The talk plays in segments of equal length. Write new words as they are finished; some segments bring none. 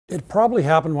It probably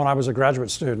happened when I was a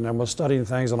graduate student and was studying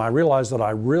things, and I realized that I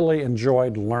really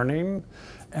enjoyed learning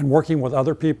and working with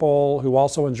other people who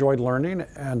also enjoyed learning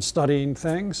and studying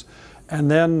things. And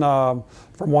then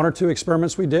from one or two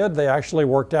experiments we did, they actually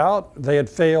worked out. They had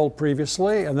failed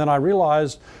previously, and then I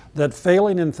realized that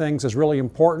failing in things is really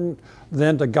important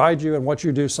then to guide you in what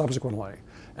you do subsequently.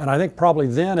 And I think probably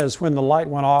then is when the light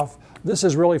went off. This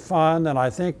is really fun, and I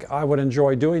think I would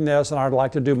enjoy doing this, and I'd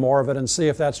like to do more of it and see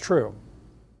if that's true.